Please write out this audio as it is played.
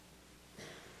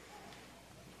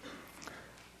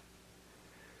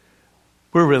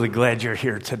We're really glad you're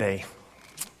here today.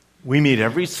 We meet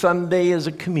every Sunday as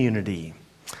a community,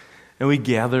 and we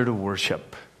gather to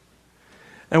worship.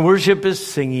 And worship is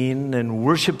singing, and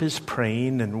worship is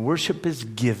praying, and worship is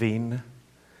giving.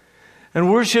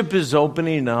 And worship is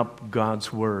opening up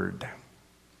God's Word.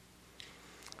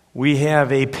 We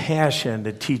have a passion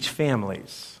to teach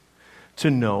families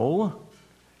to know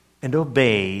and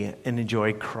obey and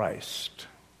enjoy Christ.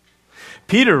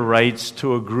 Peter writes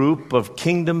to a group of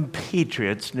kingdom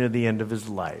patriots near the end of his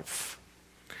life.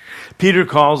 Peter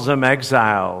calls them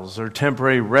exiles or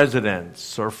temporary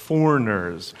residents or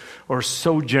foreigners or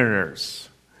sojourners.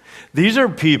 These are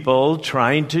people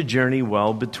trying to journey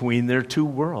well between their two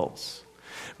worlds,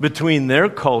 between their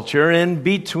culture and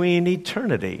between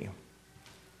eternity.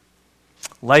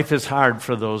 Life is hard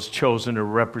for those chosen to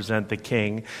represent the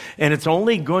King, and it's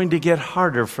only going to get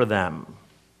harder for them.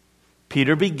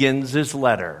 Peter begins his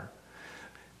letter.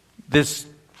 This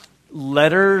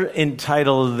letter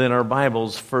entitled in our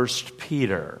Bibles, 1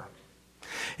 Peter.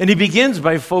 And he begins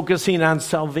by focusing on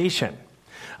salvation.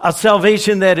 A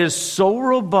salvation that is so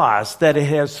robust that it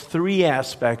has three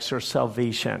aspects of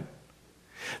salvation.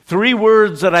 Three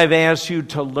words that I've asked you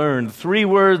to learn. Three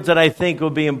words that I think will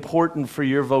be important for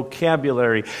your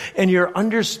vocabulary and your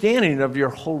understanding of your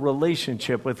whole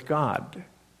relationship with God.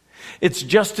 It's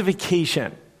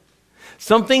justification.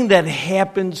 Something that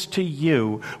happens to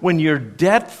you when your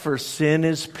debt for sin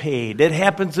is paid. It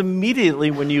happens immediately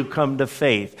when you come to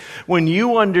faith. When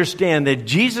you understand that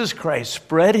Jesus Christ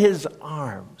spread his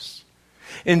arms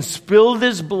and spilled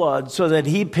his blood so that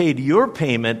he paid your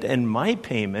payment and my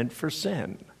payment for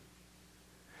sin.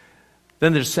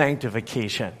 Then there's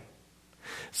sanctification.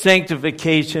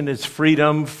 Sanctification is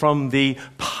freedom from the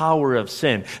power of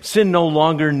sin. Sin no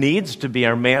longer needs to be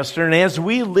our master, and as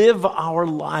we live our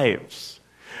lives,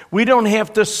 we don't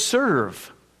have to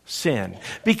serve sin,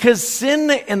 because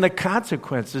sin and the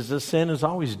consequences of sin is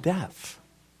always death.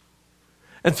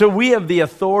 And so we have the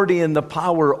authority and the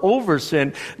power over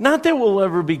sin. Not that we'll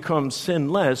ever become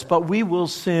sinless, but we will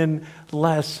sin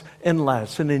less and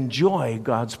less and enjoy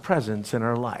God's presence in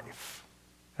our life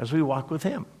as we walk with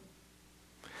him.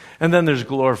 And then there's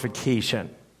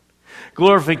glorification.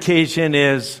 Glorification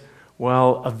is,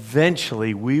 well,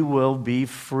 eventually we will be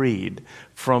freed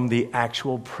from the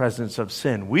actual presence of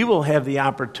sin. We will have the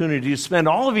opportunity to spend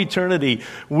all of eternity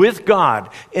with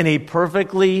God in a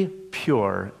perfectly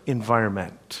pure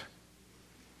environment.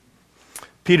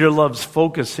 Peter loves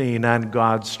focusing on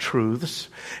God's truths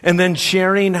and then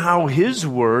sharing how his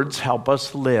words help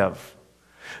us live.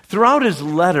 Throughout his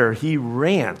letter, he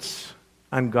rants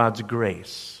on God's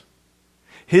grace,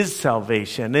 his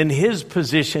salvation, and his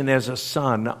position as a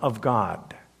son of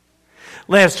God.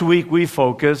 Last week, we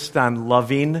focused on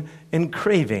loving and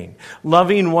craving,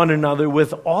 loving one another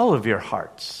with all of your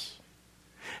hearts,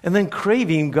 and then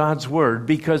craving God's word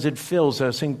because it fills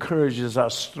us, encourages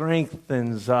us,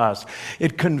 strengthens us,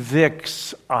 it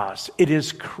convicts us. It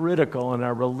is critical in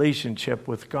our relationship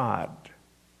with God.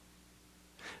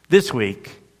 This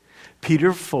week,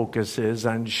 Peter focuses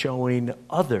on showing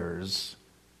others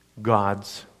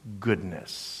God's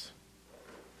goodness.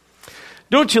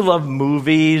 Don't you love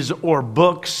movies or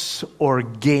books or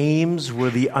games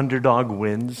where the underdog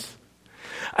wins?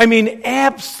 I mean,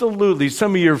 absolutely.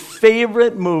 Some of your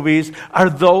favorite movies are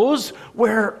those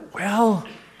where, well,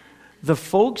 the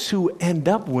folks who end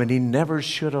up winning never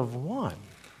should have won.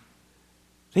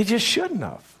 They just shouldn't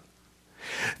have.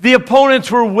 The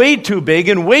opponents were way too big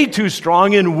and way too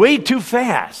strong and way too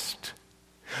fast.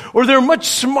 Or they're much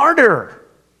smarter.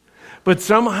 But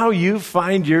somehow you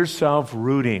find yourself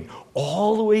rooting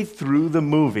all the way through the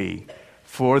movie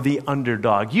for the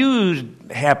underdog.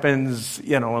 Happens,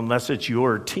 unless it's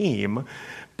your team,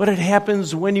 but it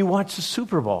happens when you watch the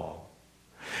Super Bowl.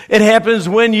 It happens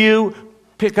when you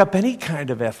pick up any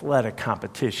kind of athletic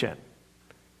competition.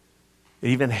 It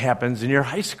even happens in your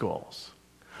high schools.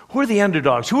 Who are the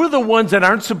underdogs? Who are the ones that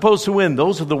aren't supposed to win?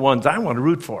 Those are the ones I want to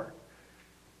root for.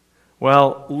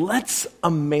 Well, let's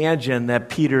imagine that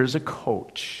Peter's a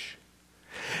coach.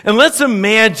 And let's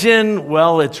imagine,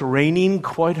 well, it's raining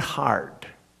quite hard.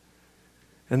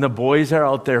 And the boys are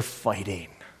out there fighting.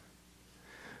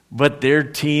 But their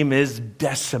team is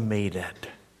decimated.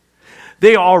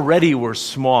 They already were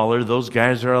smaller. Those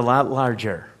guys are a lot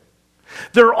larger.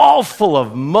 They're all full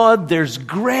of mud. There's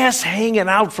grass hanging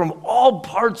out from all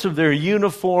parts of their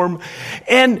uniform.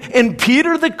 And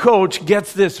Peter, the coach,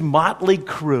 gets this motley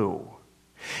crew.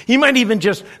 He might even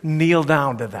just kneel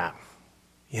down to them,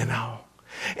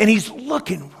 And he's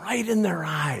looking right in their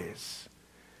eyes.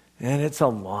 And it's a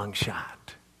long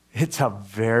shot. It's a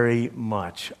very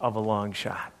much of a long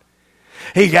shot.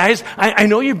 Hey guys, I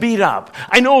know you're beat up.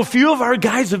 I know a few of our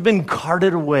guys have been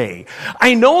carted away.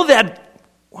 I know that,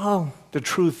 well, the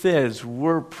truth is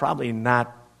we're probably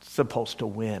not supposed to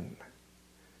win.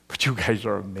 But you guys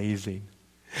are amazing.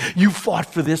 You fought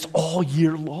for this all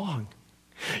year long.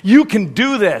 You can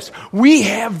do this. We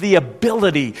have the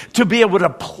ability to be able to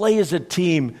play as a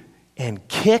team and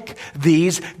kick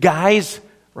these guys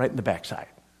right in the backside.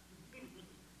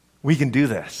 We can do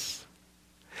this.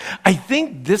 I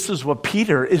think this is what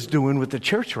Peter is doing with the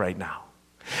church right now.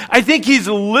 I think he's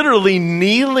literally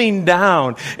kneeling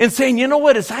down and saying, you know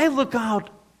what, as I look out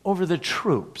over the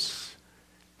troops,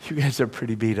 you guys are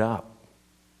pretty beat up.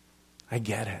 I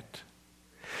get it.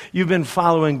 You've been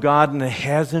following God and it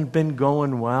hasn't been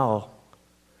going well.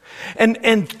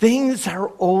 And things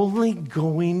are only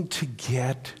going to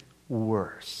get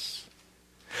worse.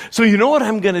 So you know what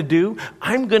I'm going to do?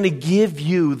 I'm going to give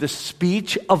you the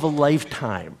speech of a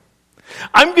lifetime.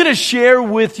 I'm going to share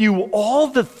with you all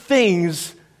the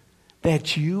things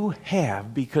that you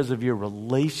have because of your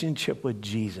relationship with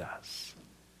Jesus.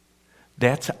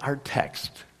 That's our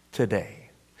text today.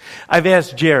 I've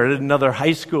asked Jared, another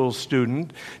high school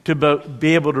student, to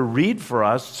be able to read for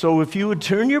us. So if you would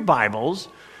turn your Bibles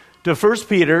to 1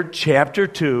 Peter chapter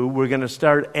 2, we're going to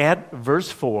start at verse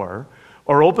 4,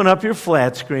 or open up your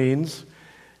flat screens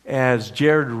as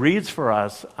Jared reads for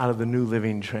us out of the New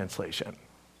Living Translation.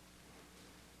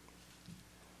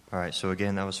 All right, so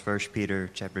again, that was 1 Peter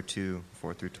chapter 2,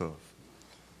 4 through 12.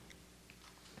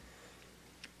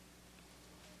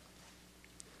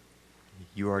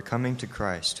 You are coming to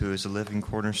Christ, who is a living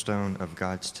cornerstone of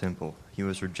God's temple. He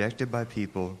was rejected by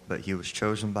people, but he was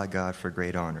chosen by God for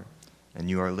great honor. And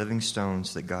you are living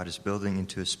stones that God is building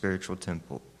into a spiritual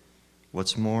temple.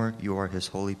 What's more, you are his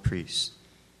holy priests.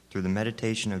 Through the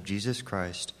meditation of Jesus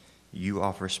Christ, you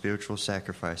offer spiritual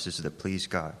sacrifices that please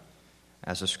God.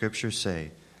 As the scriptures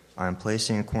say, I am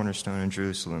placing a cornerstone in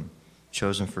Jerusalem,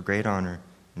 chosen for great honor,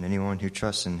 and anyone who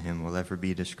trusts in him will never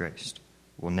be disgraced.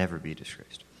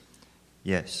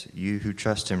 Yes, you who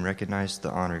trust him recognize the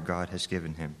honor God has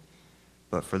given him.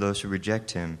 But for those who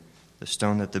reject him, the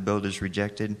stone that the builders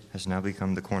rejected has now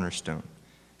become the cornerstone.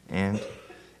 And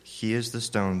he is the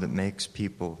stone that makes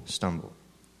people stumble,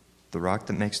 the rock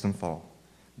that makes them fall.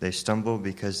 They stumble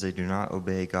because they do not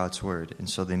obey God's word, and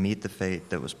so they meet the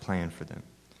fate that was planned for them.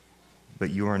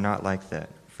 But you are not like that,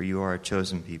 for you are a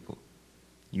chosen people.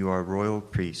 You are royal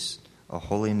priests, a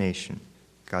holy nation,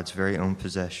 God's very own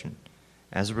possession.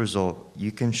 As a result,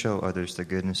 you can show others the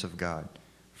goodness of God,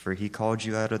 for he called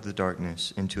you out of the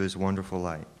darkness into his wonderful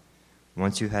light.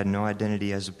 Once you had no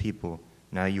identity as a people,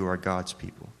 now you are God's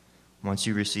people. Once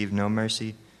you received no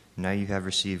mercy, now you have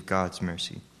received God's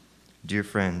mercy. Dear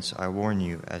friends, I warn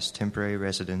you, as temporary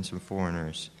residents and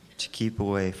foreigners, to keep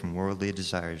away from worldly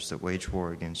desires that wage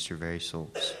war against your very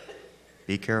souls.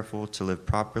 Be careful to live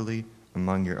properly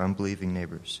among your unbelieving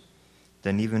neighbors.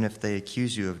 Then even if they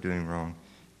accuse you of doing wrong,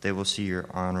 they will see your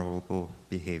honorable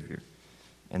behavior,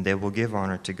 and they will give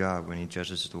honor to God when he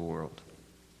judges the world.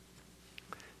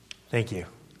 Thank you.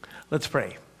 Let's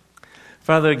pray.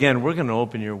 Father, again, we're going to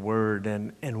open your word,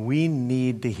 and we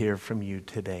need to hear from you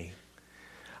today.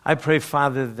 I pray,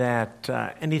 Father, that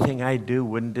anything I do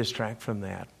wouldn't distract from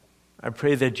that. I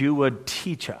pray that you would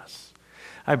teach us.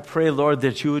 I pray, Lord,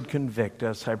 that you would convict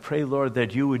us. I pray, Lord,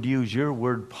 that you would use your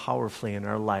word powerfully in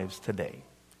our lives today.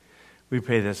 We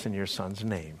pray this in your Son's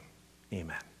name.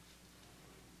 Amen.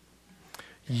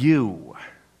 You.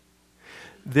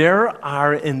 There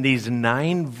are in these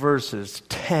 9 verses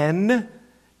 10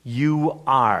 you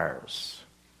are's.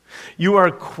 You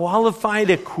are qualified,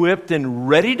 equipped, and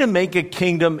ready to make a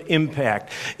kingdom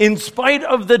impact. In spite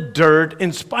of the dirt,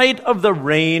 in spite of the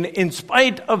rain, in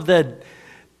spite of the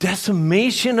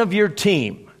decimation of your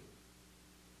team,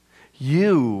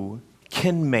 you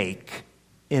can make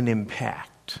an impact.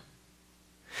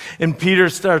 And Peter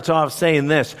starts off saying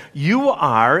this, you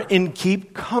are and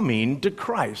keep coming to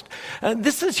Christ.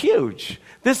 This is huge.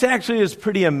 This actually is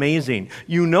pretty amazing.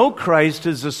 You know Christ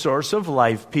is the source of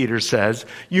life, Peter says.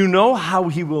 You know how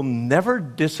he will never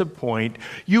disappoint.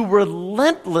 You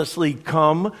relentlessly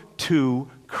come to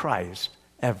Christ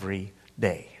every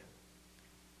day.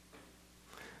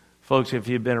 Folks, if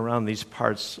you've been around these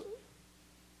parts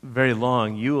very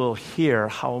long, you will hear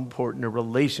how important a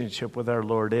relationship with our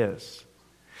Lord is.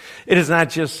 It is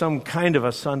not just some kind of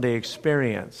a Sunday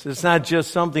experience. It's not just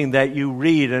something that you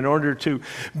read in order to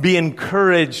be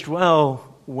encouraged,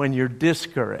 well, when you're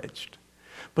discouraged.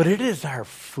 But it is our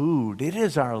food. It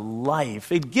is our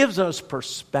life. It gives us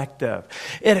perspective.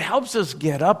 It helps us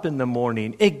get up in the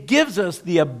morning. It gives us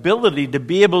the ability to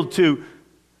be able to,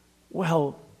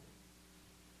 well,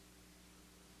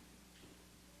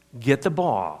 get the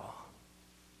ball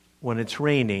when it's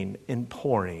raining and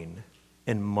pouring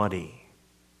and muddy.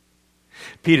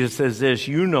 Peter says this,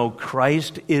 you know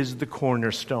Christ is the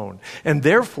cornerstone, and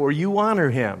therefore you honor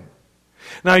him.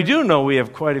 Now, I do know we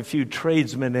have quite a few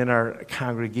tradesmen in our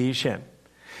congregation.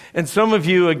 And some of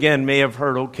you, again, may have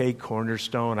heard, okay,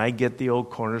 cornerstone. I get the old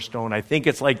cornerstone. I think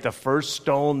it's like the first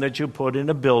stone that you put in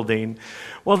a building.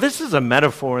 Well, this is a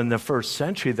metaphor in the first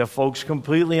century that folks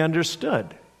completely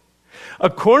understood. A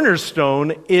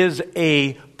cornerstone is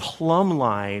a plumb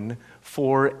line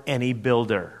for any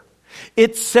builder.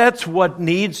 It sets what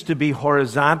needs to be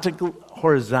horizontally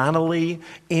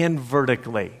and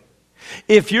vertically.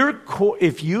 If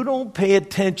you don't pay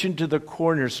attention to the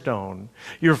cornerstone,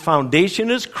 your foundation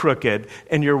is crooked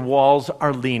and your walls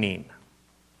are leaning.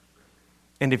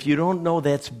 And if you don't know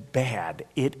that's bad,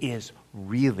 it is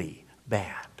really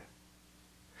bad.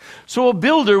 So a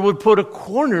builder would put a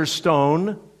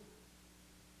cornerstone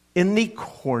in the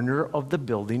corner of the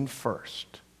building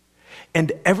first.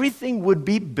 And everything would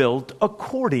be built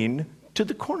according to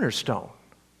the cornerstone.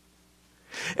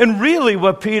 And really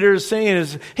what Peter is saying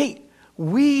is, hey,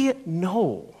 we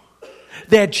know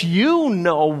that you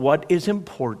know what is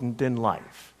important in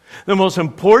life. The most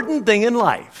important thing in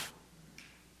life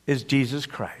is Jesus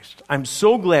Christ. I'm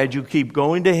so glad you keep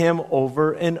going to him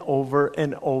over and over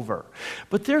and over.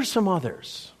 But there's some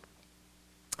others.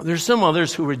 There's some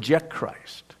others who reject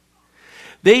Christ.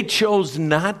 They chose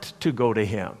not to go to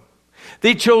him.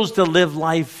 They chose to live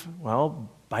life,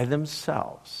 by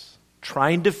themselves,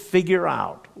 trying to figure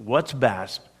out what's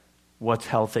best, what's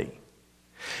healthy.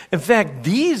 In fact,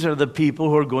 these are the people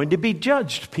who are going to be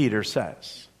judged, Peter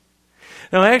says.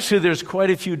 Now, actually, there's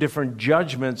quite a few different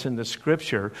judgments in the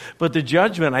Scripture, but the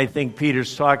judgment I think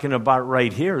Peter's talking about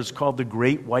right here is called the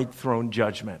Great White Throne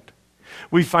Judgment.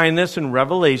 We find this in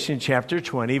Revelation chapter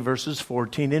 20, verses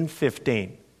 14 and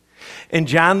 15. And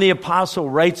John the Apostle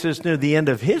writes this near the end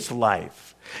of his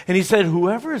life. And he said,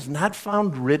 whoever is not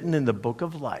found written in the book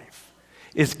of life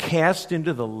is cast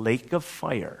into the lake of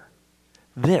fire.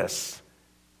 This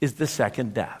is the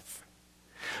second death.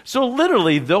 So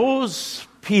literally, those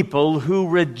people who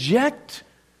reject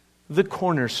the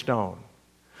cornerstone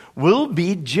will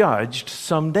be judged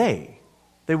someday.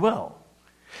 They will.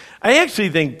 I actually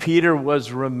think Peter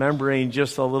was remembering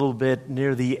just a little bit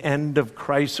near the end of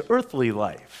Christ's earthly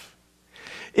life.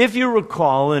 If you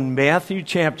recall, in Matthew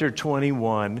chapter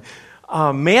 21,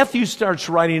 Matthew starts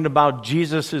writing about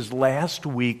Jesus' last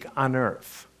week on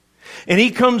earth. And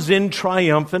he comes in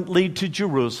triumphantly to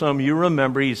Jerusalem. You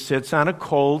remember he sits on a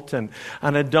colt and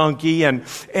on a donkey, and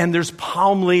there's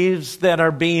palm leaves that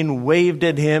are being waved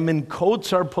at him, and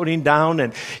coats are putting down,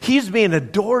 and he's being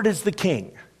adored as the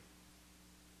king.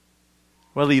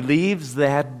 Well, he leaves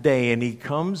that day, and he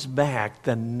comes back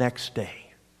the next day.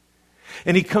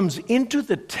 And he comes into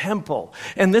the temple.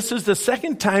 And this is the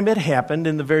second time it happened.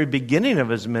 In the very beginning of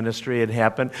his ministry it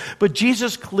happened. But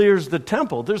Jesus clears the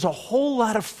temple. There's a whole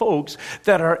lot of folks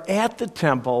that are at the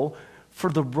temple for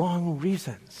the wrong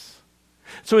reasons.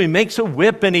 So he makes a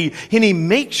whip and he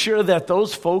makes sure that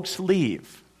those folks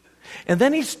leave. And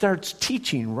then he starts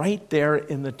teaching right there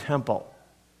in the temple.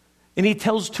 And he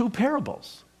tells two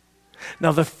parables.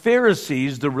 Now the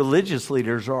Pharisees, the religious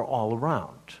leaders, are all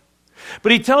around.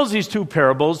 But he tells these two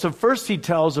parables. The first he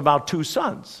tells about two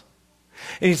sons.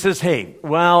 And he says, I'm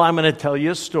going to tell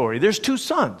you a story. There's two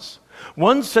sons.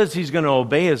 One says he's going to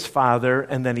obey his father,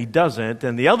 and then he doesn't.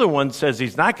 And the other one says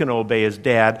he's not going to obey his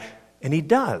dad, and he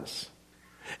does.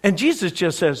 And Jesus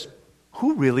just says,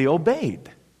 who really obeyed?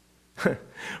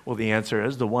 Well, the answer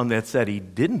is the one that said he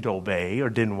didn't obey or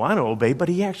didn't want to obey, but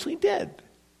he actually did.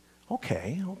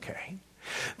 Okay.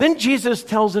 Then Jesus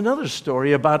tells another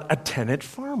story about a tenant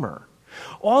farmer.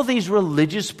 All these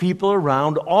religious people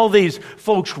around, all these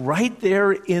folks right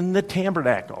there in the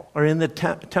tabernacle or in the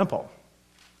temple.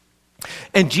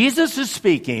 And Jesus is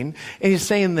speaking, and he's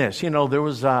saying this. There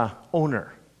was an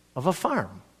owner of a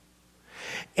farm.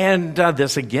 And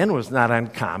this, again, was not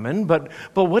uncommon. But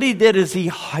what he did is he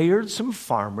hired some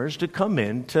farmers to come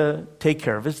in to take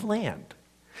care of his land.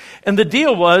 And the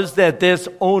deal was that this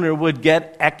owner would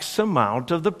get X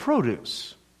amount of the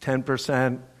produce,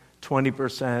 10%,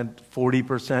 20%,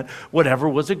 40%, whatever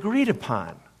was agreed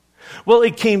upon. Well,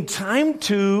 it came time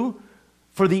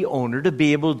for the owner to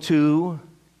be able to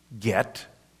get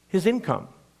his income.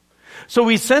 So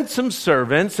we sent some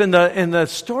servants, and the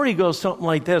story goes something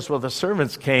like this. Well, the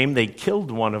servants came, they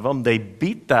killed one of them, they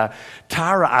beat the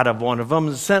tar out of one of them,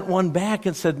 and sent one back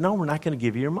and said, no, we're not going to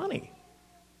give you your money.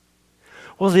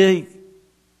 Well, they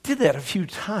did that a few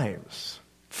times.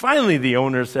 Finally, the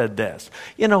owner said this,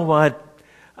 you know what,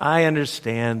 I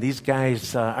understand these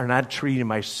guys are not treating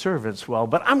my servants well,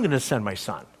 but I'm going to send my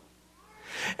son.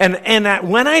 And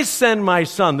when I send my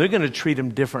son, they're going to treat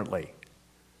him differently.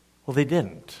 Well, they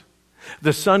didn't.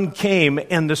 The son came,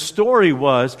 and the story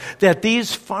was that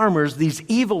these farmers, these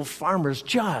evil farmers,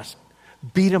 just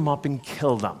beat him up and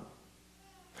killed him.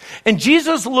 And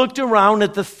Jesus looked around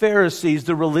at the Pharisees,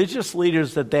 the religious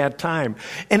leaders at that time,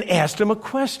 and asked them a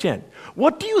question.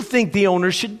 What do you think the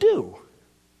owner should do?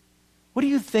 What do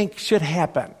you think should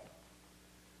happen?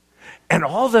 And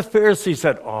all the Pharisees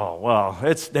said, oh, well,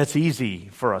 that's easy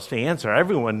for us to answer.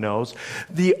 Everyone knows.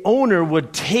 The owner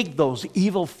would take those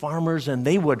evil farmers and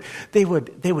they would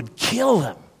kill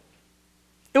them.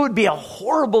 It would be a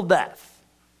horrible death.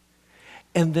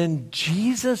 And then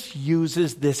Jesus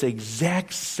uses this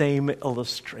exact same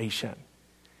illustration.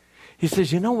 He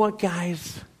says, you know what,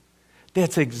 guys?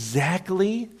 That's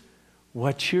exactly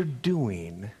what you're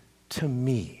doing to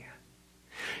me.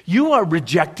 You are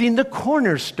rejecting the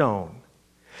cornerstone.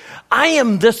 I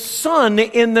am the son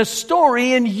in the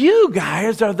story, and you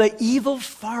guys are the evil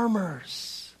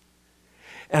farmers.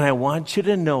 And I want you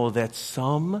to know that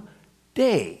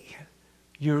someday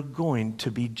you're going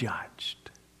to be judged.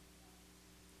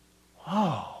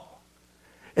 Oh,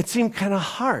 it seemed kind of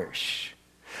harsh.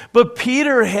 But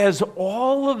Peter has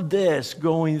all of this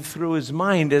going through his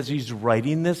mind as he's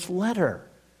writing this letter.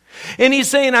 And he's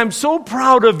saying, I'm so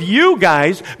proud of you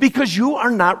guys because you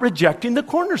are not rejecting the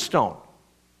cornerstone.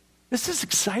 This is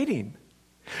exciting.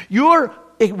 You're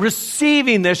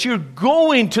receiving this. You're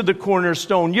going to the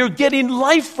cornerstone. You're getting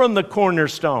life from the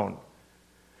cornerstone.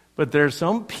 But there are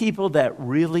some people that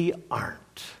really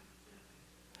aren't.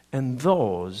 And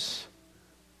those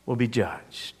will be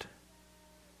judged.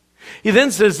 He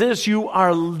then says this, you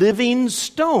are living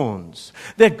stones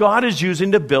that God is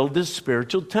using to build this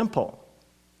spiritual temple.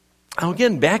 Now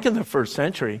again, back in the first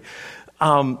century,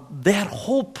 that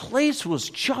whole place was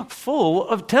chock full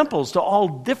of temples to all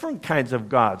different kinds of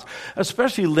gods,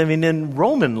 especially living in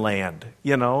Roman land,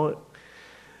 you know.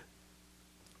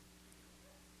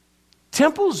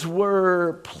 Temples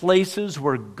were places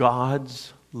where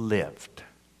gods lived.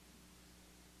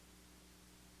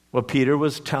 What Peter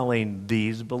was telling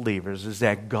these believers is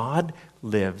that God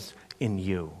lives in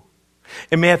you.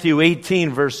 In Matthew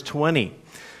 18, verse 20,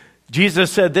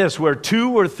 Jesus said this, where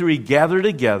 2 or 3 gather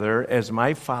together as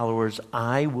my followers,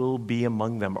 I will be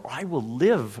among them, or I will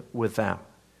live with them.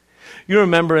 You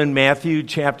remember in Matthew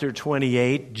chapter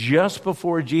 28, just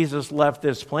before Jesus left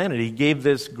this planet, he gave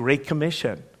this great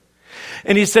commission.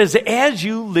 And he says, as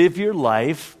you live your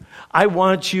life, I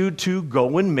want you to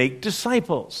go and make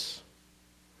disciples.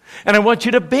 And I want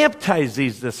you to baptize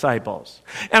these disciples.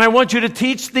 And I want you to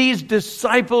teach these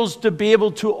disciples to be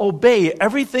able to obey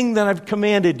everything that I've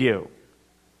commanded you.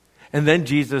 And then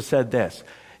Jesus said this,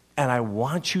 and I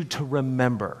want you to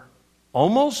remember,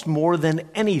 almost more than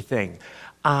anything,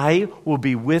 I will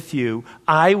be with you.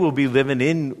 I will be living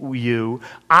in you.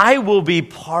 I will be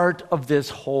part of this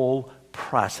whole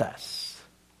process.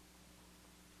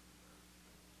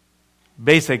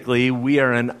 Basically, we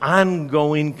are an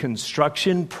ongoing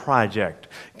construction project,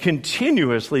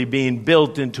 continuously being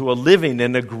built into a living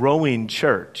and a growing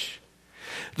church.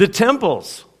 The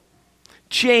temples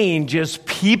change as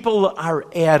people are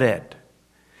added.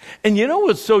 And you know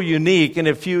what's so unique, and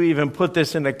if you even put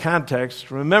this into context,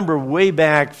 remember way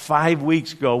back 5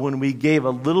 weeks ago when we gave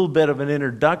a little bit of an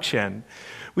introduction,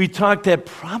 we talked that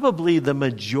probably the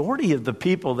majority of the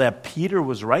people that Peter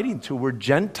was writing to were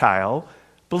Gentile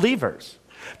believers,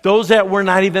 those that were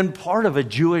not even part of a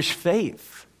Jewish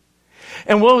faith.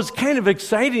 And what was kind of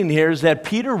exciting here is that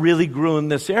Peter really grew in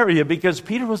this area because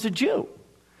Peter was a Jew.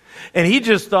 And he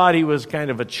just thought he was kind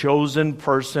of a chosen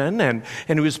person and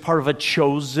he was part of a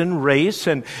chosen race.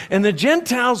 And the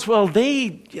Gentiles, well,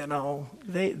 they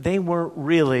weren't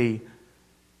really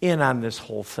in on this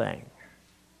whole thing.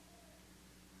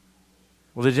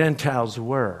 Well, the Gentiles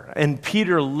were. And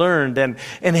Peter learned and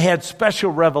had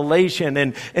special revelation.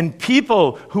 And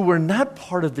people who were not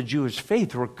part of the Jewish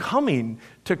faith were coming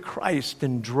to Christ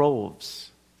in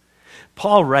droves.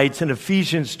 Paul writes in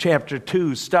Ephesians chapter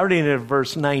 2, starting at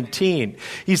verse 19,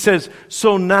 he says,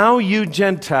 so now you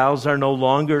Gentiles are no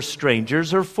longer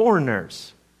strangers or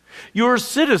foreigners. You are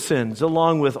citizens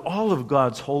along with all of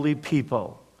God's holy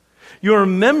people. You are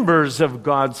members of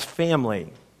God's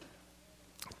family.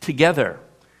 Together,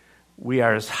 we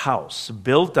are his house,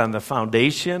 built on the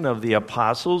foundation of the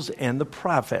apostles and the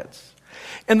prophets.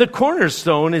 And the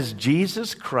cornerstone is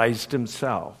Jesus Christ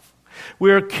himself.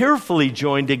 We are carefully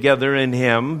joined together in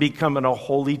him, becoming a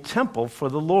holy temple for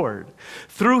the Lord.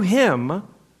 Through him,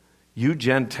 you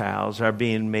Gentiles are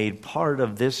being made part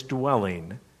of this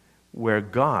dwelling where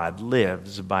God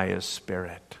lives by his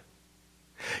Spirit.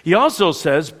 He also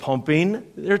says, pumping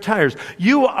their tires,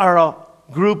 you are a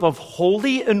group of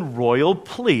holy and royal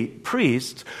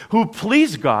priests who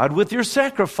please God with your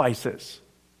sacrifices.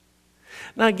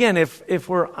 Now again, if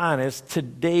we're honest,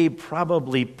 today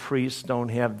probably priests don't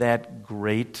have that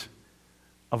great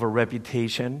of a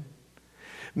reputation.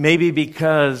 Maybe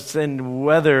because in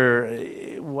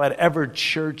whatever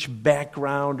church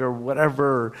background or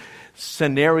whatever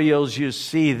scenarios you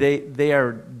see, they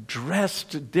are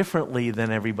dressed differently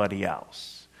than everybody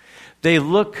else. They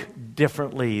look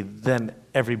differently than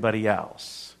everybody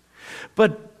else.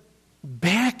 But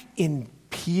back in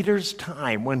Peter's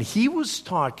time, when he was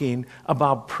talking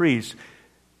about priests,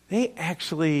 they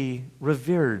actually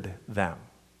revered them.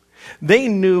 They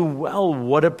knew well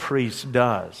what a priest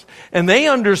does. And they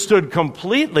understood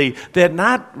completely that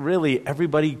not really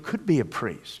everybody could be a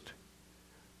priest.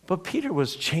 But Peter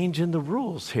was changing the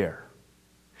rules here.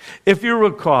 If you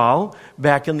recall,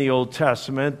 back in the Old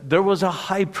Testament, there was a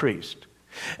high priest.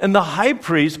 And the high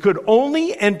priest could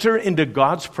only enter into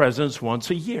God's presence once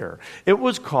a year. It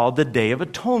was called the Day of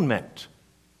Atonement.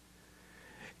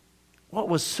 What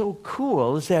was so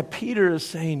cool is that Peter is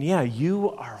saying, yeah, you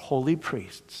are holy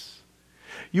priests.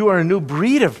 You are a new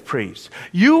breed of priests.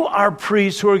 You are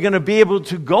priests who are going to be able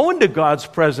to go into God's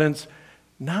presence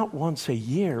not once a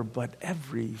year, but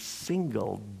every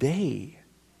single day.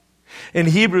 In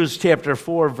Hebrews chapter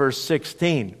 4, verse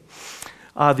 16,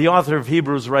 the author of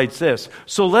Hebrews writes this,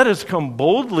 "So let us come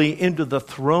boldly into the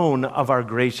throne of our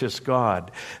gracious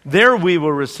God. There we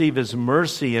will receive his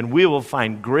mercy, and we will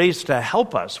find grace to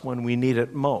help us when we need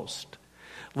it most."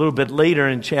 A little bit later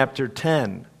in chapter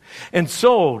 10, "And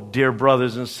so, dear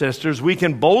brothers and sisters, we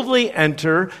can boldly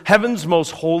enter heaven's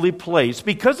most holy place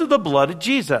because of the blood of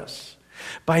Jesus.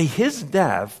 By his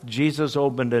death, Jesus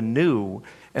opened a new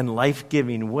and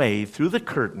life-giving way through the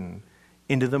curtain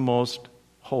into the most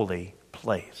holy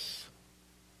place."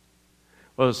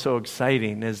 What was so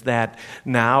exciting is that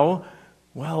now,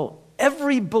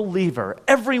 every believer,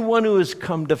 everyone who has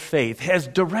come to faith has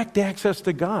direct access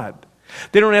to God.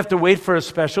 They don't have to wait for a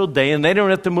special day, and they don't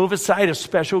have to move aside a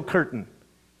special curtain.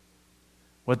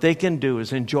 What they can do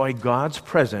is enjoy God's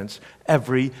presence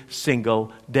every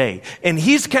single day. And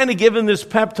he's kind of giving this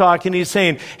pep talk, and he's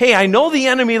saying, hey, I know the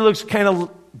enemy looks kind of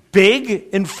big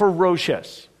and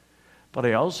ferocious, but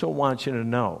I also want you to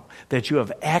know that you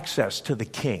have access to the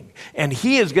King. And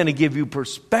he is going to give you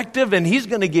perspective, and he's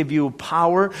going to give you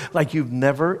power like you've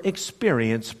never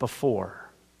experienced before.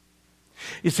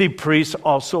 You see, priests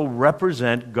also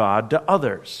represent God to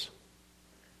others.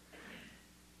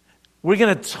 We're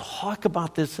going to talk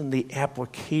about this in the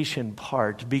application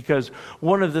part, because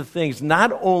one of the things,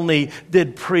 not only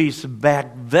did priests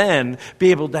back then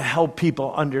be able to help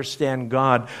people understand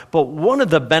God, but one of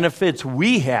the benefits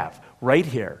we have right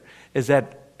here is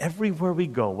that everywhere we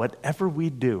go, whatever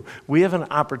we do, we have an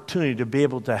opportunity to be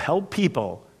able to help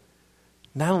people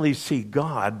not only see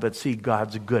God, but see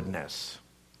God's goodness.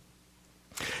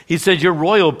 He said, you're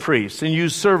royal priests, and you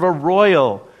serve a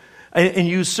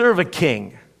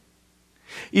king.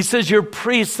 He says, you're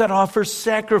priests that offer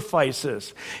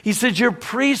sacrifices. He says, you're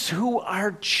priests who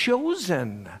are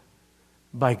chosen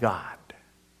by God.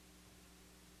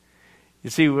 You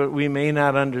see, what we may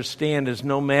not understand is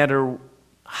no matter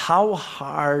how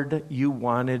hard you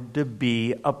wanted to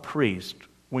be a priest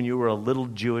when you were a little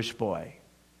Jewish boy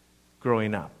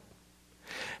growing up,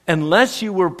 unless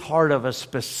you were part of a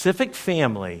specific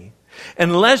family,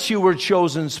 unless you were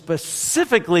chosen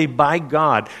specifically by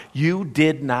God, you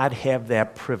did not have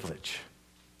that privilege.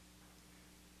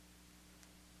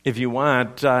 If you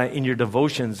want, in your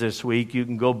devotions this week, you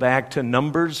can go back to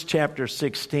Numbers chapter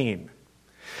 16.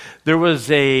 There was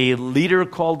a leader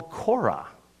called Korah.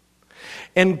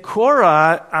 And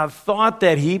Korah thought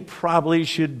that he probably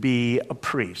should be a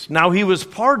priest. Now, he was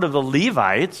part of the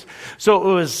Levites,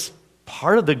 so it was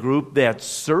part of the group that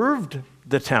served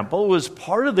the temple. It was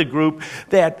part of the group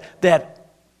that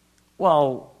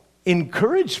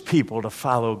encouraged people to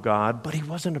follow God, but he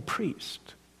wasn't a priest.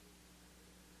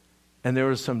 And there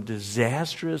were some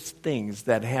disastrous things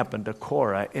that happened to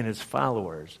Korah and his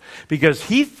followers because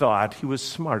he thought he was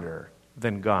smarter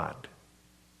than God.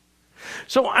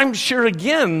 So I'm sure,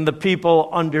 again, the people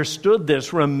understood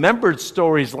this, remembered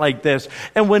stories like this.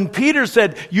 And when Peter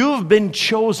said, you have been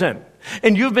chosen,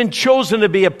 and you've been chosen to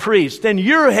be a priest, and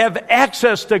you have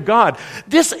access to God,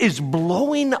 this is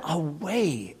blowing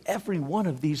away every one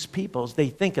of these people as they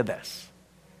think of this.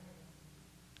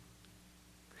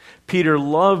 Peter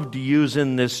loved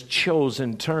using this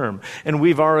chosen term, and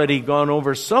we've already gone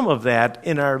over some of that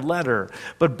in our letter.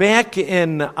 But back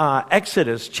in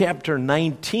Exodus chapter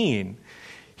 19,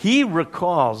 he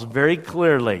recalls very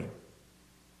clearly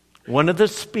one of the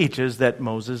speeches that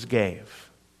Moses gave.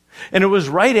 And it was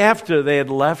right after they had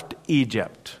left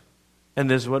Egypt. And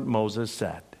this is what Moses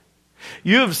said.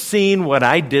 "You have seen what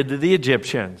I did to the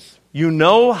Egyptians. You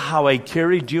know how I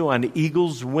carried you on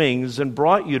eagle's wings and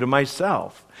brought you to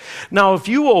myself. Now, if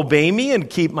you obey me and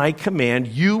keep my command,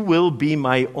 you will be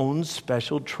my own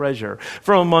special treasure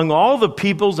from among all the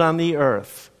peoples on the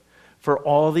earth. For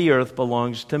all the earth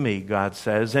belongs to me," God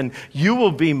says, "and you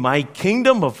will be my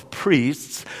kingdom of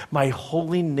priests, my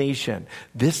holy nation."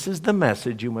 This is the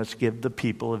message you must give the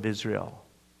people of Israel.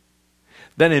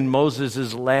 Then in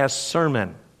Moses' last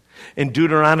sermon, in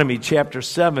Deuteronomy chapter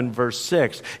 7, verse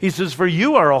 6, he says, "For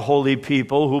you are a holy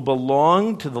people who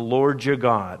belong to the Lord your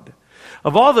God.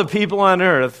 Of all the people on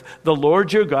earth, the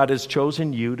Lord your God has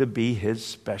chosen you to be his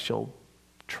special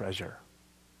treasure."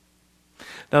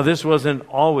 Now, this wasn't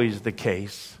always the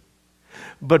case.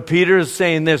 But Peter is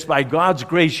saying this: by God's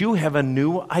grace, you have a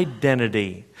new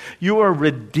identity. You are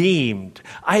redeemed.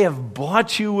 I have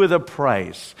bought you with a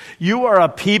price. You are a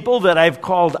people that I've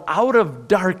called out of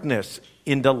darkness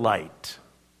into light.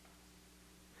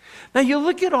 Now, you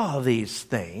look at all these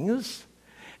things,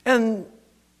 and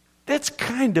that's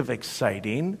kind of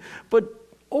exciting, but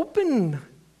open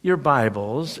your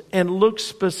Bibles and look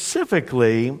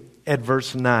specifically at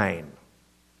verse 9.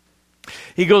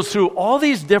 He goes through all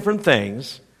these different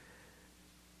things,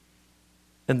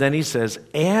 and then he says,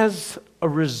 as a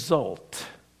result,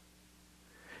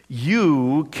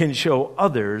 you can show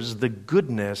others the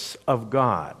goodness of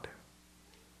God.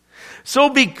 So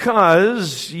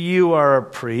because you are a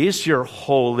priest, you're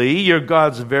holy, you're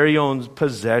God's very own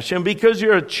possession, because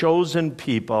you're a chosen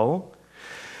people,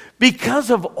 because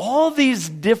of all these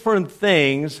different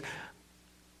things,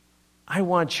 I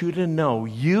want you to know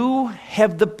you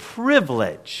have the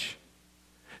privilege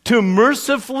to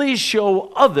mercifully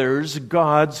show others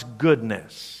God's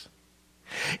goodness.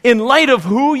 In light of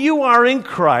who you are in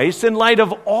Christ, in light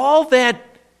of all that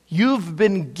you've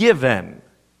been given,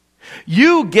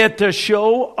 you get to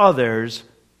show others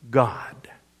God.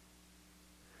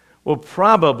 Well,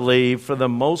 probably for the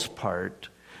most part,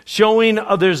 showing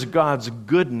others God's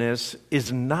goodness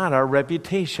is not our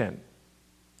reputation.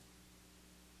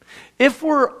 If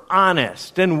we're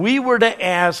honest and we were to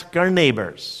ask our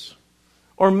neighbors,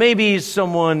 or maybe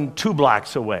someone 2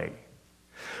 blocks away,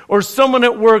 or someone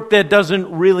at work that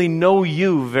doesn't really know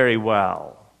you very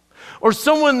well, or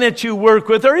someone that you work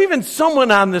with, or even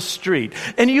someone on the street,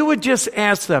 and you would just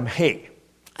ask them, "Hey,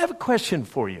 I have a question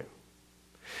for you.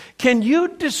 Can you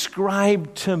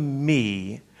describe to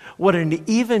me what an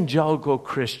evangelical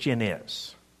Christian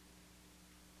is?"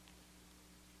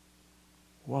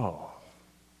 Whoa.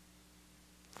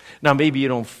 Now, maybe you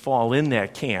don't fall in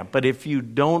that camp, but if you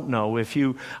don't know, if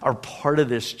you are part of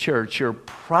this church, you're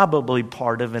probably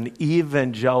part of an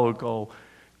evangelical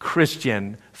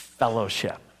Christian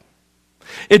fellowship.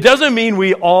 It doesn't mean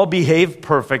we all behave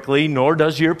perfectly, nor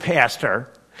does your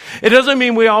pastor. It doesn't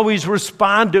mean we always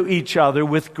respond to each other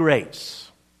with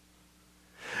grace.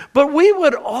 But we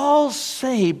would all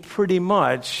say pretty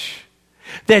much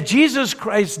that Jesus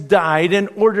Christ died in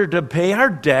order to pay our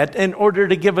debt, in order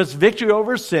to give us victory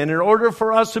over sin, in order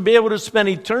for us to be able to spend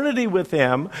eternity with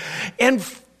him. And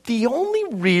the only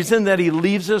reason that he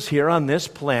leaves us here on this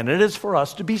planet is for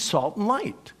us to be salt and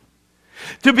light.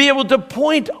 To be able to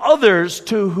point others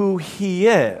to who he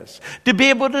is. To be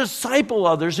able to disciple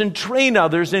others and train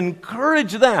others, and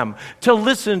encourage them to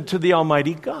listen to the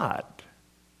Almighty God.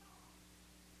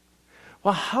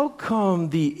 Well, how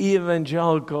come the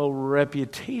evangelical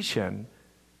reputation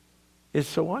is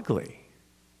so ugly?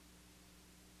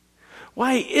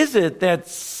 Why is it that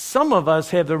some of us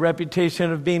have the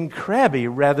reputation of being crabby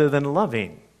rather than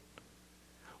loving?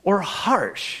 Or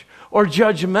harsh, or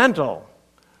judgmental,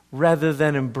 rather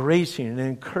than embracing and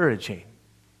encouraging?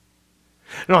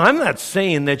 No, I'm not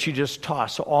saying that you just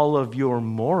toss all of your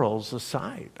morals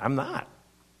aside. I'm not.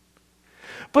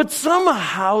 But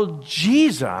somehow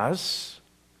Jesus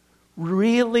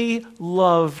really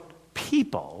loved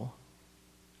people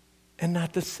and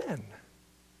not the sin.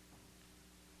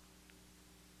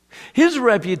 His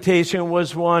reputation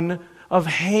was one of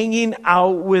hanging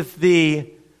out with the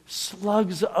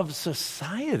slugs of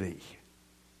society.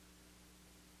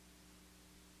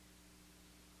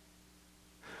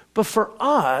 But for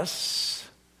us,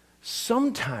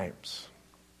 sometimes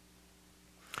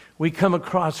we come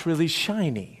across really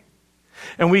shiny.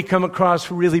 And we come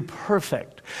across really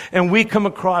perfect. And we come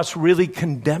across really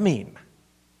condemning.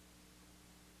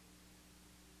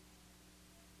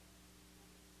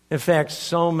 In fact,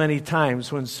 so many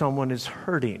times when someone is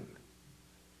hurting,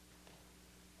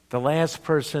 the last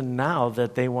person now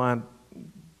that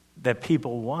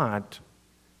people want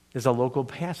is a local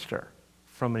pastor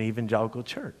from an evangelical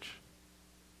church.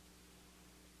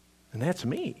 And that's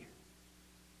me.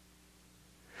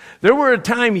 There were a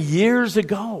time years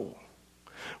ago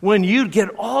when you'd get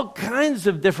all kinds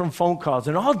of different phone calls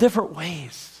in all different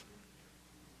ways.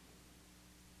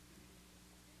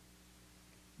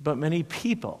 But many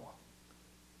people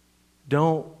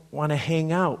don't want to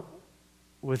hang out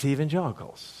with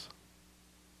evangelicals.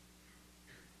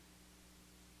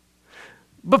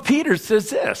 But Peter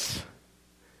says this,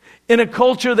 in a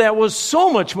culture that was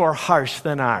so much more harsh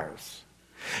than ours,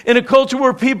 in a culture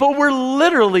where people were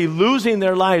literally losing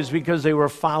their lives because they were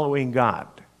following God,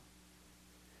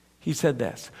 he said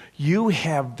this, you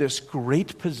have this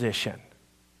great position.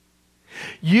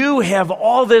 You have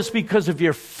all this because of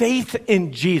your faith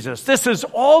in Jesus. This has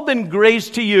all been grace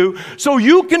to you, so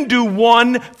you can do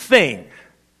one thing.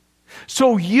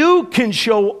 So you can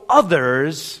show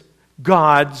others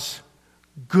God's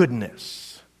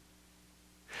goodness.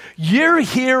 You're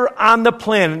here on the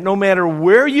planet, no matter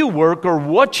where you work or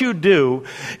what you do,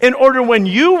 in order when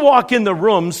you walk in the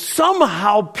room,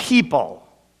 somehow people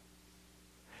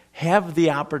have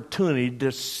the opportunity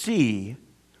to see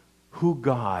who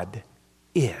God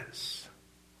is.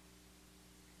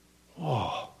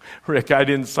 Oh, Rick, I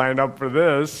didn't sign up for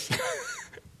this.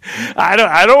 I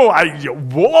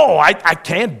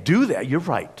can't do that. You're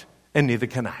right, and neither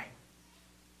can I.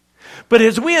 But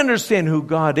as we understand who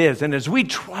God is, and as we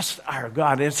trust our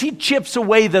God, as He chips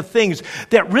away the things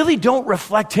that really don't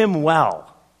reflect Him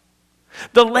well,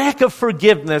 the lack of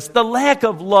forgiveness, the lack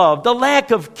of love, the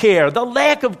lack of care, the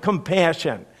lack of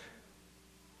compassion,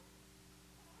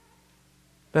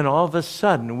 then all of a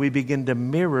sudden we begin to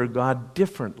mirror God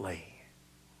differently.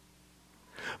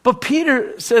 But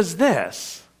Peter says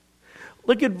this.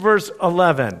 Look at verse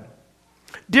 11.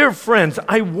 Dear friends,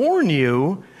 I warn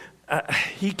you,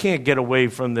 he can't get away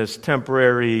from this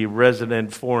temporary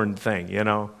resident foreign thing, you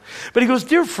know. But he goes,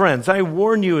 dear friends, I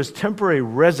warn you as temporary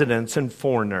residents and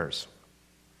foreigners,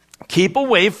 keep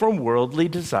away from worldly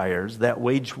desires that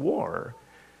wage war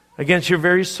against your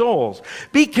very souls.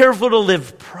 Be careful to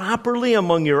live properly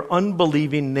among your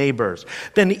unbelieving neighbors.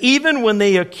 Then even when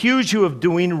they accuse you of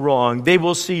doing wrong, they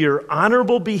will see your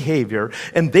honorable behavior,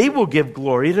 and they will give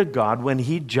glory to God when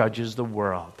He judges the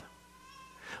world.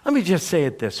 Let me just say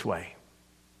it this way.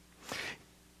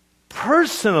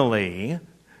 Personally,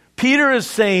 Peter is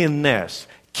saying this.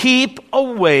 Keep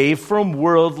away from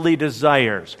worldly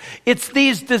desires. It's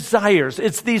these desires,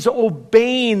 it's these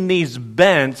obeying these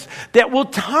bents that will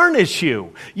tarnish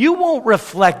you. You won't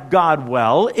reflect God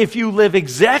well if you live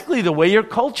exactly the way your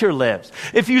culture lives.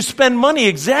 If you spend money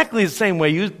exactly the same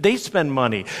way they spend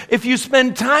money. If you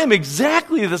spend time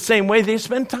exactly the same way they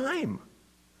spend time.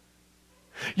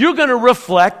 You're going to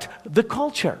reflect the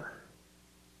culture.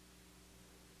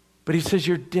 But he says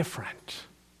you're different.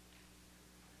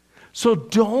 So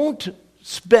don't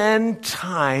spend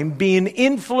time being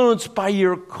influenced by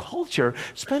your culture.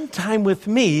 Spend time with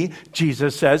me,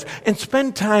 Jesus says, and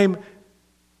spend time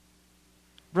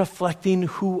reflecting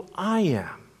who I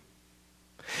am.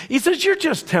 He says, you're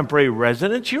just temporary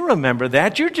residents. You remember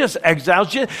that. You're just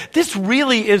exiles. This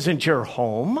really isn't your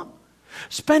home.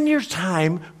 Spend your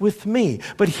time with me.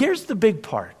 But here's the big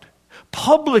part.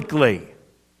 Publicly,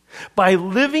 by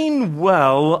living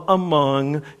well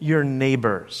among your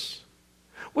neighbors.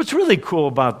 What's really cool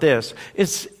about this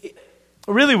is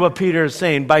really what Peter is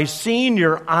saying. By seeing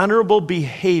your honorable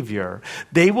behavior,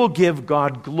 they will give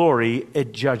God glory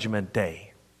at Judgment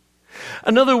Day.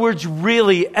 In other words,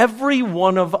 really, every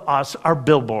one of us are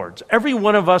billboards. Every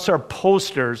one of us are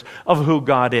posters of who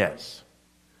God is.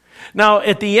 Now,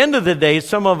 at the end of the day,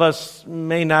 some of us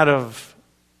may not have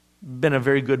been a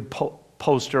very good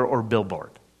poster or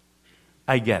billboard.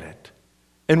 I get it.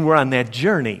 And we're on that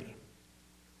journey.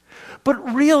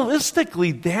 But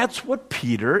realistically, that's what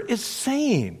Peter is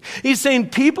saying. He's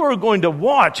saying people are going to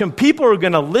watch and people are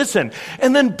going to listen.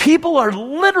 And then people are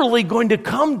literally going to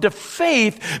come to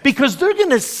faith because they're going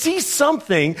to see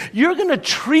something. You're going to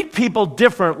treat people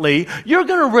differently. You're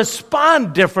going to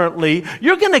respond differently.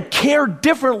 You're going to care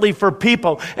differently for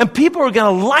people. And people are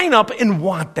going to line up and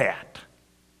want that.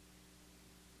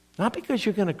 Not because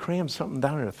you're going to cram something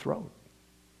down their throat,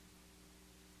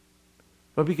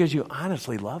 but because you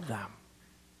honestly love them.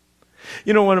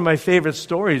 You know, one of my favorite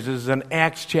stories is in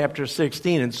Acts chapter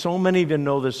 16, and so many of you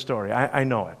know this story. I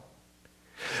know it.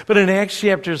 But in Acts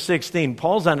chapter 16,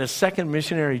 Paul's on his second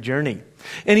missionary journey,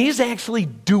 and he's actually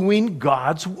doing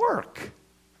God's work.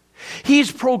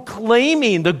 He's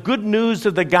proclaiming the good news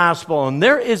of the gospel, and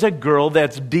there is a girl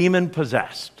that's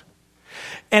demon-possessed.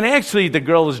 And actually, the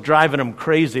girl is driving him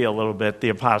crazy a little bit, the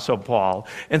Apostle Paul.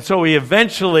 And so he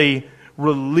eventually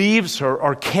relieves her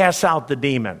or casts out the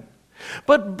demon.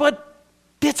 But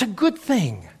that's a good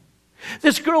thing.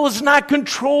 This girl is not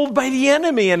controlled by the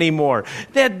enemy anymore.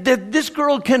 That this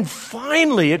girl can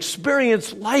finally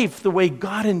experience life the way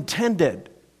God intended.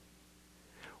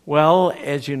 Well,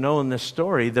 as you know in this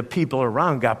story, the people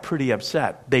around got pretty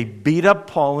upset. They beat up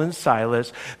Paul and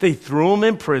Silas. They threw them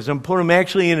in prison, put them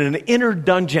actually in an inner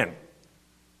dungeon.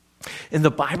 And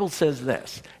the Bible says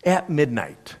this, at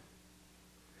midnight,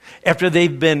 after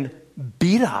they've been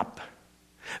beat up,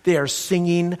 they are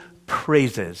singing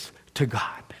praises to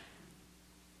God.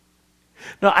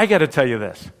 Now, I got to tell you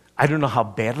this. I don't know how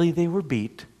badly they were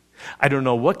beat. I don't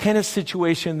know what kind of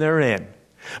situation they're in.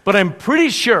 But I'm pretty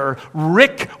sure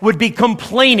Rick would be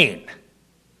complaining.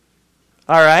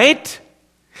 All right?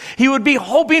 He would be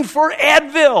hoping for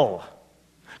Advil,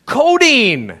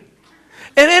 codeine, and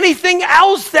anything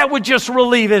else that would just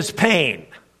relieve his pain.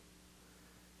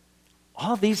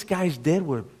 All these guys did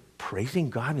were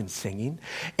praising God and singing.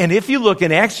 And if you look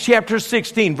in Acts chapter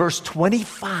 16, verse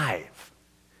 25,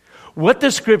 what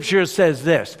the scripture says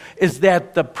this, is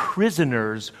that the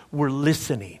prisoners were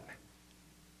listening.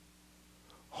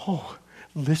 Oh,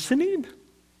 listening?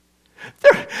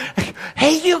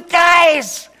 Hey, you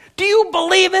guys, do you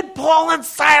believe it? Paul and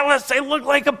Silas, they look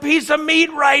like a piece of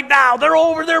meat right now. They're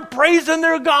over there praising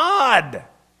their God.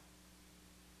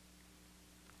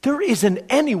 There isn't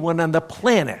anyone on the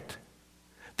planet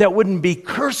that wouldn't be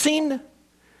cursing,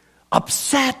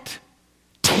 upset,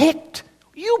 ticked.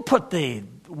 You put the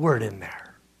word in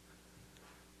there.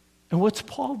 And what's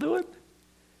Paul doing?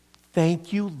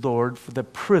 Thank you, Lord, for the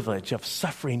privilege of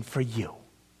suffering for you.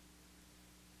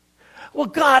 Well,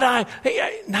 God, I'm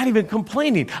not even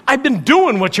complaining. I've been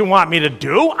doing what you want me to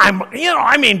do.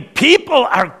 People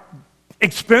are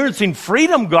experiencing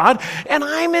freedom, God, and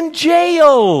I'm in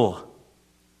jail.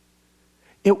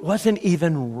 It wasn't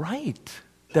even right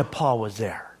that Paul was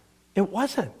there. It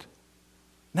wasn't.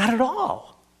 Not at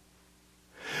all.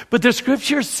 But the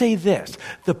scriptures say this,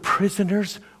 the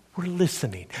prisoners were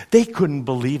listening. They couldn't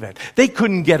believe it. They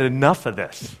couldn't get enough of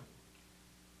this.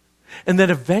 And then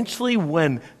eventually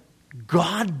when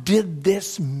God did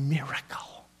this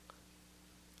miracle,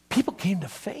 people came to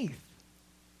faith.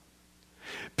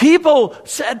 People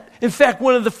said, in fact,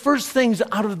 one of the first things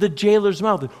out of the jailer's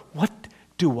mouth, what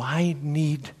do I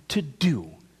need to do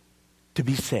to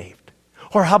be saved?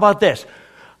 Or how about this?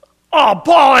 Oh,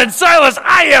 Paul and Silas,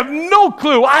 I have no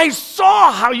clue. I saw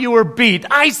how you were beat.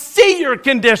 I see your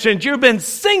conditions. You've been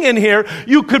singing here.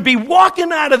 You could be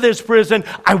walking out of this prison.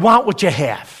 I want what you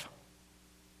have.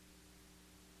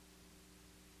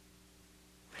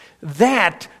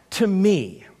 That, to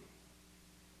me,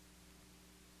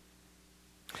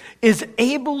 is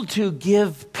able to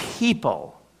give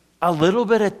people a little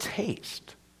bit of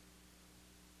taste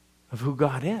of who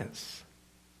God is.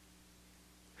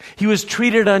 He was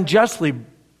treated unjustly,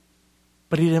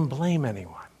 but he didn't blame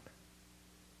anyone.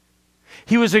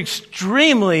 He was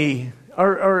extremely,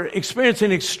 or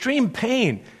experiencing extreme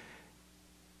pain,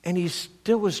 and he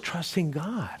still was trusting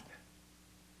God.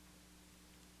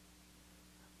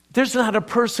 There's not a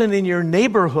person in your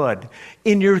neighborhood,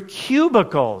 in your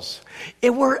cubicles,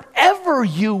 and wherever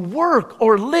you work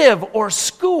or live or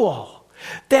school,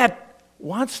 that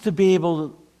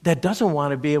doesn't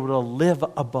want to be able to live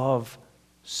above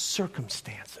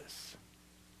circumstances.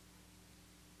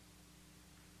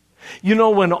 You know,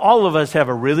 when all of us have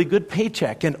a really good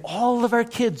paycheck and all of our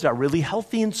kids are really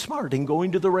healthy and smart and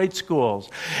going to the right schools,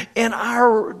 and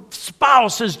our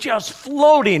spouse is just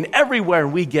floating everywhere,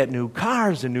 and we get new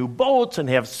cars and new boats and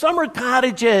have summer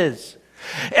cottages,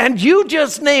 and you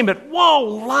just name it, whoa,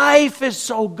 life is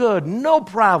so good, no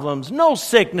problems, no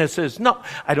sicknesses, no,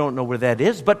 I don't know where that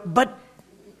is, but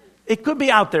it could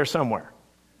be out there somewhere.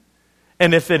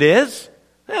 And if it is,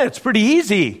 it's pretty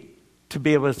easy to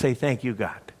be able to say, thank you,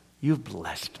 God. You've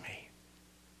blessed me.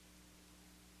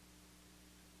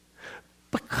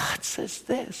 But God says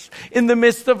this, in the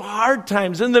midst of hard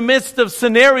times, in the midst of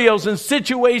scenarios and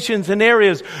situations and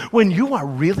areas, when you are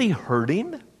really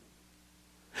hurting,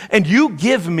 and you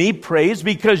give me praise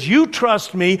because you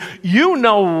trust me, you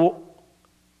know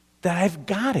that I've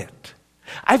got it.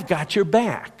 I've got your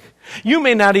back. You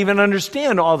may not even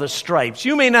understand all the stripes.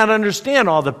 You may not understand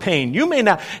all the pain. You may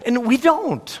not, and we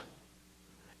don't.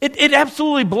 It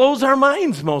absolutely blows our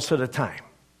minds most of the time.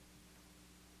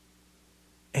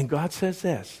 And God says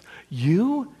this,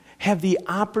 you have the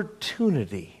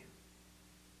opportunity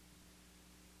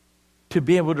to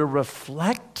be able to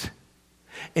reflect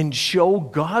and show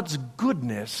God's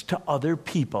goodness to other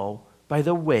people by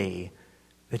the way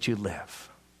that you live.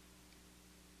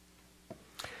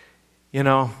 You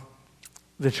know,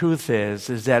 the truth is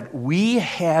that we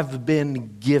have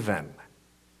been given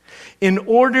in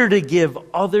order to give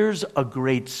others a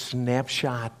great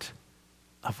snapshot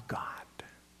of God.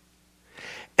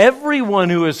 Everyone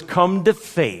who has come to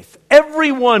faith,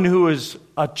 everyone who is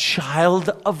a child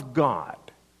of God,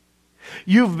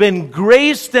 you've been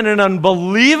graced in an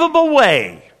unbelievable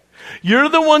way. You're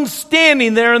the one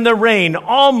standing there in the rain,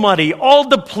 all muddy, all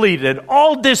depleted,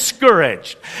 all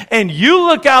discouraged. And you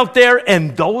look out there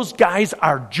and those guys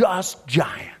are just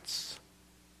giants.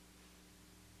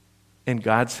 And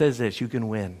God says this, you can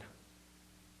win.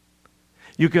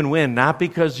 You can win not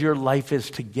because your life is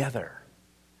together,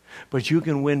 but you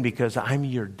can win because I'm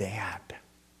your dad.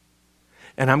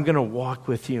 And I'm going to walk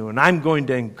with you and I'm going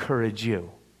to encourage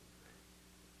you.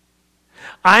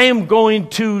 I am going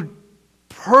to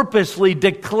purposely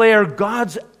declare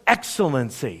God's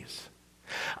excellencies.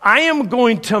 I am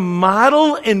going to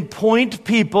model and point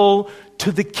people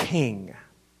to the King.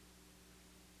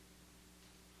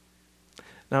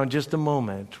 Now, in just a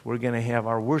moment, we're going to have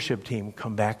our worship team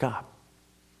come back up.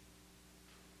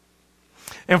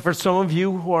 And for some of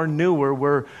you who are newer,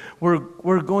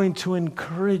 we're going to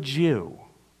encourage you,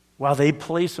 while they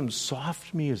play some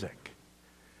soft music,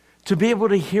 to be able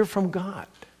to hear from God.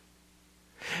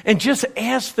 And just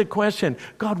ask the question,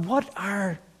 God, what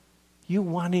are you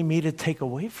wanting me to take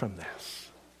away from this?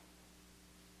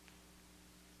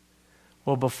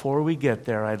 Well, before we get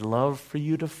there, I'd love for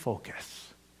you to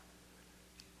focus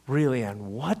really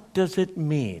on what does it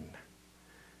mean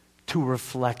to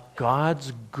reflect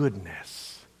God's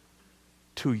goodness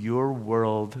to your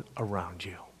world around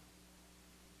you.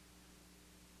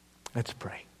 Let's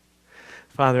pray.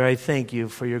 Father, I thank you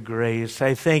for your grace.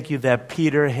 I thank you that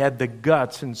Peter had the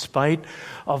guts, in spite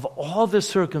of all the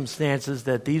circumstances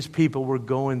that these people were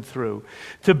going through,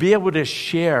 to be able to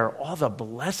share all the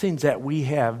blessings that we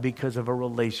have because of a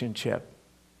relationship.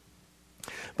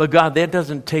 But God, that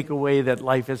doesn't take away that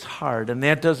life is hard, and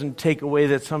that doesn't take away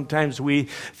that sometimes we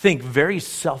think very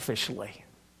selfishly.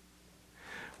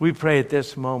 We pray at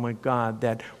this moment, God,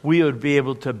 that we would be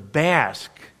able to bask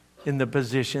in the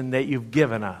position that you've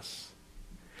given us.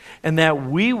 And that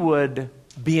we would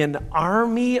be an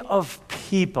army of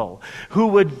people who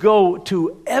would go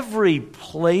to every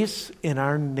place in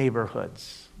our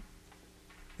neighborhoods,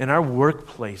 in our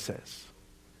workplaces,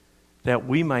 that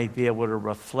we might be able to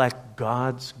reflect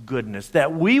God's goodness,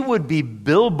 that we would be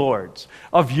billboards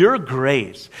of your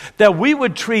grace, that we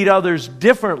would treat others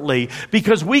differently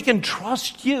because we can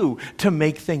trust you to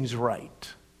make things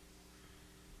right.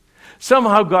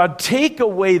 Somehow, God, take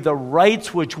away the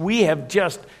rights which we have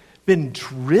just been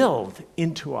drilled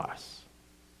into us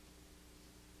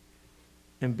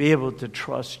and be able to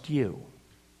trust you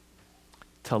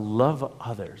to love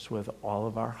others with all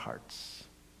of our hearts.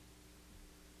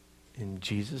 In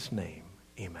Jesus' name,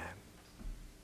 amen.